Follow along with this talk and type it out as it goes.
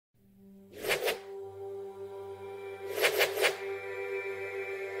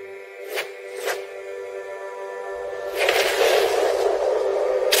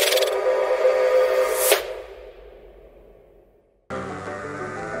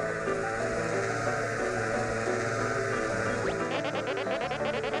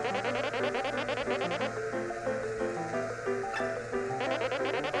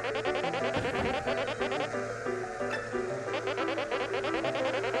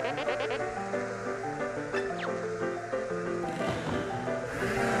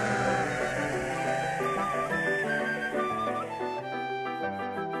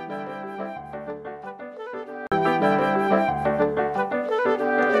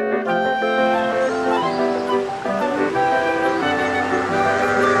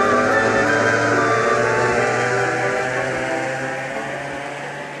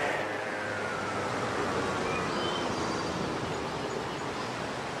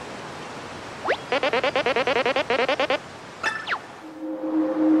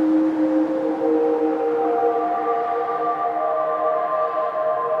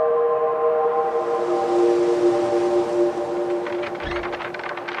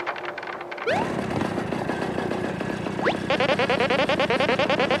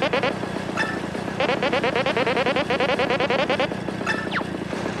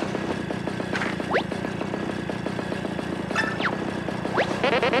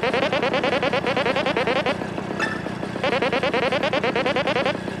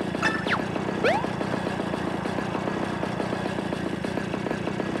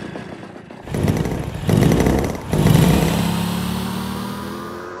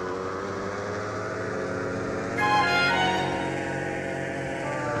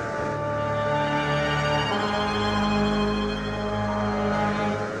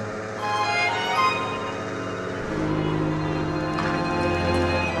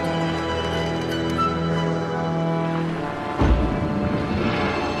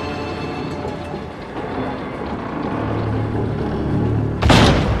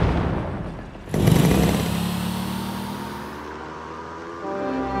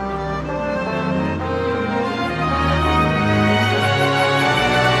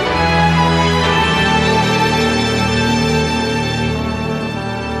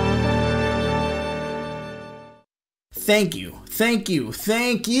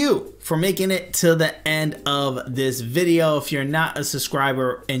Thank you for making it to the end of this video. If you're not a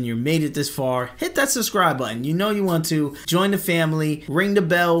subscriber and you made it this far, hit that subscribe button. You know you want to join the family, ring the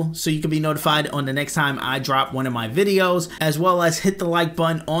bell so you can be notified on the next time I drop one of my videos, as well as hit the like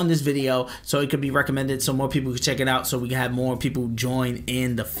button on this video so it could be recommended so more people can check it out, so we can have more people join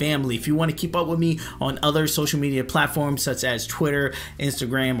in the family. If you want to keep up with me on other social media platforms such as Twitter,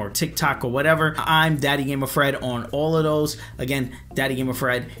 Instagram, or TikTok, or whatever, I'm DaddyGamerFred on all of those. Again,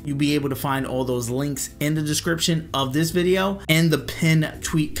 DaddyGamerFred. You'll be able to find all those links in the description of this video and the pinned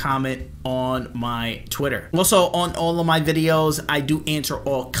tweet comment on my Twitter. Also, on all of my videos, I do answer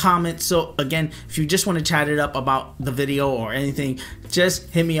all comments. So again, if you just want to chat it up about the video or anything, just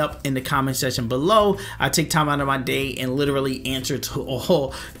hit me up in the comment section below. I take time out of my day and literally answer to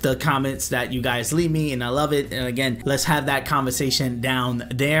all the comments that you guys leave me, and I love it. And again, let's have that conversation down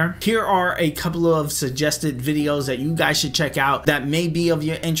there. Here are a couple of suggested videos that you guys should check out that may be of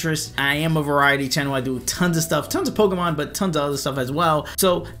your interest. I am a variety channel. I do tons of stuff, tons of Pokemon, but tons of other stuff as well.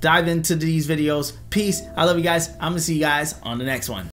 So dive into these videos. Peace. I love you guys. I'm gonna see you guys on the next one.